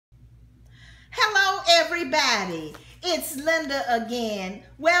everybody. It's Linda again.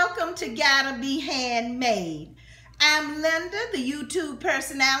 Welcome to Gotta Be Handmade. I'm Linda, the YouTube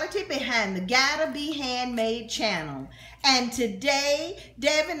personality behind the Gotta Be Handmade channel. And today,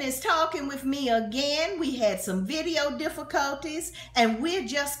 Devon is talking with me again. We had some video difficulties, and we're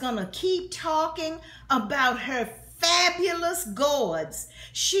just gonna keep talking about her fabulous gourds.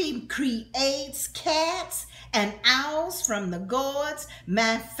 She creates cats and owls from the gourds.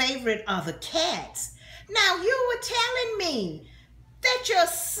 My favorite are the cats. Now, you were telling me that your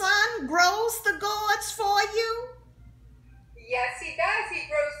son grows the gourds for you? Yes, he does. He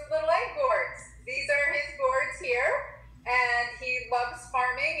grows little egg gourds. These are his gourds here, and he loves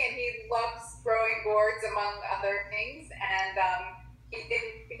farming and he loves growing gourds among other things. And he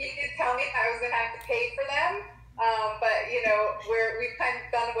did tell me I was going to have to pay for them, but you know we've kind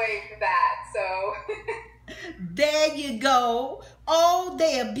of done away with that. So. There you go. Oh,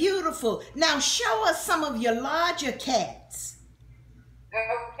 they're beautiful. Now show us some of your larger cats.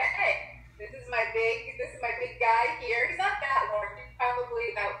 Okay. This is my big guy here. He's not that large. He's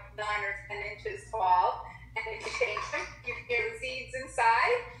probably about 9 or 10 inches tall. And if you change him, you can hear the seeds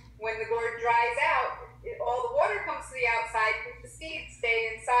inside. When the gourd dries out, all the water comes to the outside, but the seeds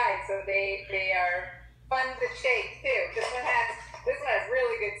stay inside. So they are fun to shake too. This one has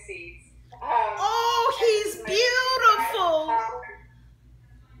really good seeds. Oh, he's beautiful.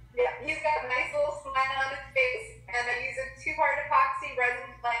 Yeah, he's got a nice little smile on his face, and I use a 2-part epoxy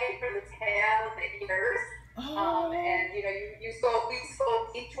resin clay for the tail and the ears. Oh. And you know, we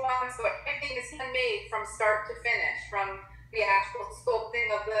sculpt each one, so everything is handmade from start to finish, from the actual sculpting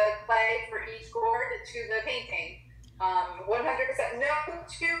of the clay for each gourd to the painting. 100%. No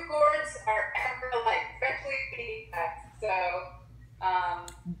 2 gourds are ever alike, especially these guys. So.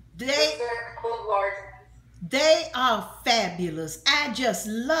 Those are a couple of large ones. They are fabulous. I just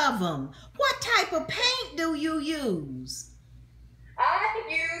love them. What type of paint do you use? I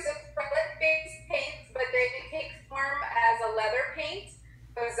use acrylic-based paints, but they take form as a leather paint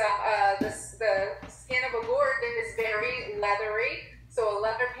because the skin of a gourd is very leathery. So a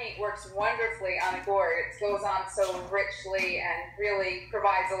leather paint works wonderfully on a gourd. It goes on so richly and really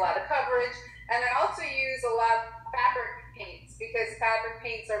provides a lot of coverage. And I also use a lot of fabric paints because fabric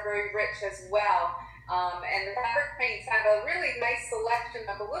paints are very rich as well. And the fabric paints have a really nice selection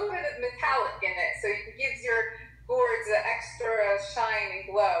of a little bit of metallic in it. So it gives your gourds an extra shine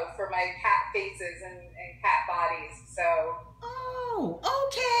and glow for my cat faces and cat bodies. So. Oh,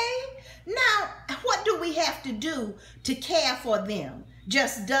 okay. Now, what do we have to do to care for them?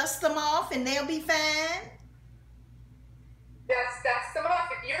 Just dust them off and they'll be fine? Just dust them off.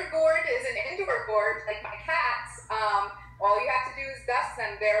 If your gourd is an indoor gourd, like my cat's, all you have to do is dust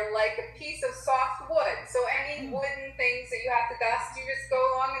them. They're like a piece of soft wood. So any wooden things that you have to dust, you just go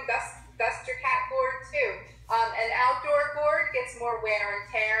along and dust your cat gourd too. An outdoor gourd gets more wear and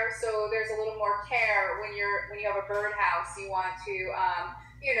tear, so there's a little more care when you have a birdhouse. You want to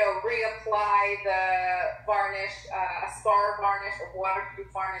reapply the varnish, a spar varnish or waterproof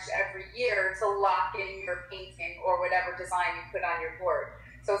varnish every year to lock in your painting or whatever design you put on your gourd.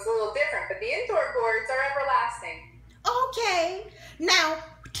 So it's a little different, but the indoor gourds are everlasting. Okay. Now,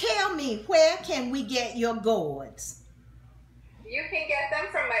 tell me, where can we get your gourds? You can get them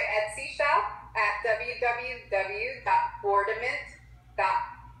from my Etsy shop at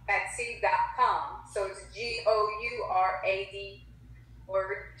www.gourdament.etsy.com. So it's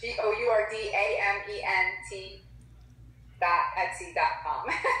gourdament.etsy.com.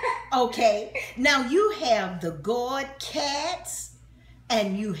 Okay. Now, you have the gourd cats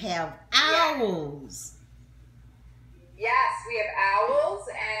and you have owls. Yes, we have owls,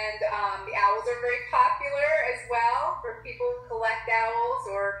 and the owls are very popular as well for people who collect owls,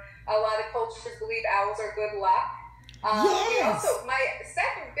 or a lot of cultures believe owls are good luck. Yes. My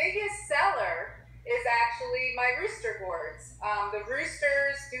second biggest seller is actually my rooster gourds. The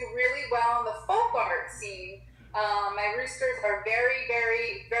roosters do really well in the folk art scene. My roosters are very,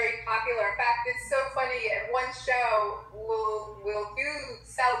 very, very popular. In fact, it's so funny. At one show, we'll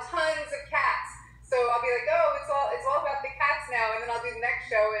sell tons of cats. So I'll be like, oh, it's all about the cats now, and then I'll do the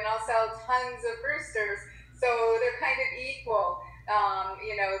next show and I'll sell tons of roosters. So they're kind of equal,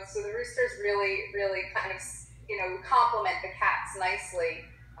 So the roosters really, really kind of, complement the cats nicely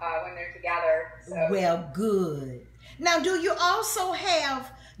when they're together. So. Well, good. Now, do you also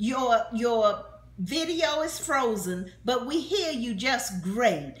have your video is frozen, but we hear you just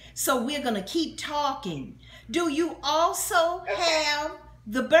great. So we're gonna keep talking. Do you also have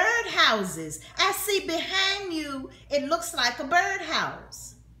the bird houses? I see behind you, it looks like a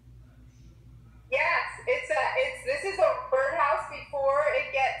birdhouse. Yes, this is a birdhouse before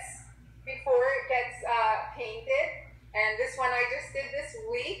it gets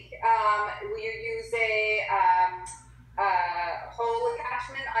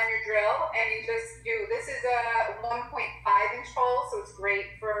it's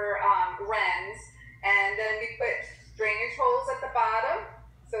great for wrens. And then we put drainage holes at the bottom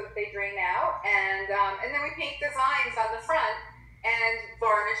so that they drain out. And then we paint designs on the front and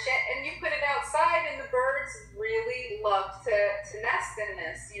varnish it. And you put it outside, and the birds really love to nest in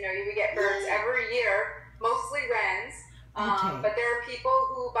this. You know, we get birds every year, mostly wrens. But there are people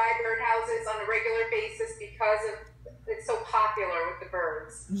who buy birdhouses on a regular basis because it's so popular with the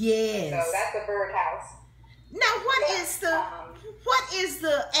birds. Yes. So that's a birdhouse. Now, what is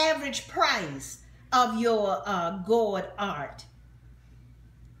the average price of your gourd art?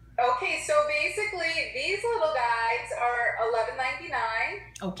 Okay, so basically these little guys are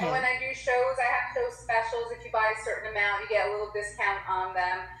 $11.99. Okay. And when I do shows, I have show specials. If you buy a certain amount, you get a little discount on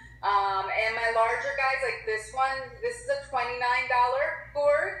them. And my larger guys, like this one, this is a $29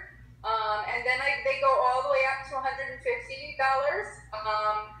 gourd. And then they go all the way up to $150,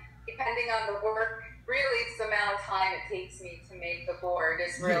 depending on the work. Really, it's the amount of time it takes me to make the gourd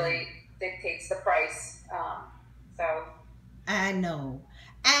is really dictates the price. I know.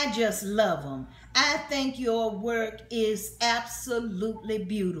 I just love them. I think your work is absolutely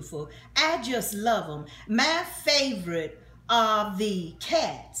beautiful. I just love them. My favorite are the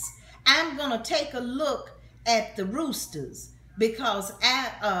cats. I'm going to take a look at the roosters because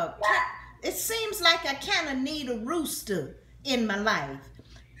it seems like I kind of need a rooster in my life.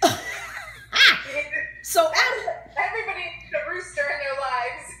 So everybody needs a rooster in their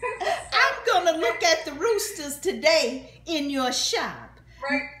lives. I'm going to look at the roosters today in your shop.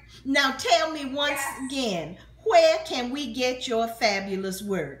 Right. Now tell me once again, where can we get your fabulous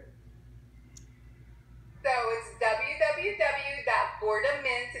work? So it's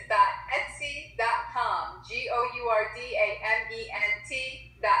www.gourdament.etsy.com.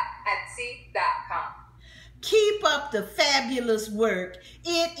 gourdament.etsy.com. Keep up the fabulous work.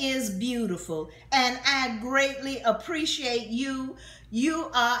 It is beautiful, and I greatly appreciate you.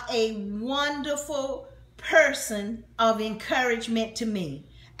 You are a wonderful person of encouragement to me.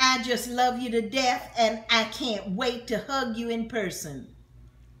 I just love you to death, and I can't wait to hug you in person.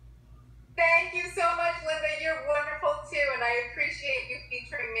 Thank you so much, Linda. You're wonderful too, and I appreciate you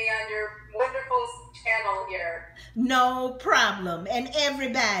featuring me on your wonderful channel here. No problem. And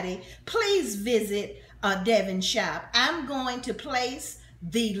everybody, please visit Devon shop. I'm going to place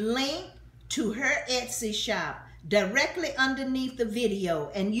the link to her Etsy shop directly underneath the video,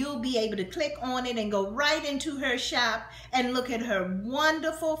 and you'll be able to click on it and go right into her shop and look at her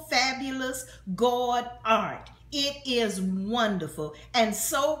wonderful, fabulous gourd art. It is wonderful and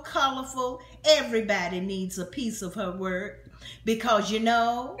so colorful. Everybody needs a piece of her work because, you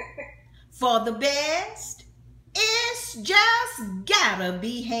know, for the best, it's just gotta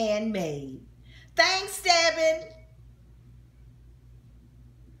be handmade. Thanks, Devon.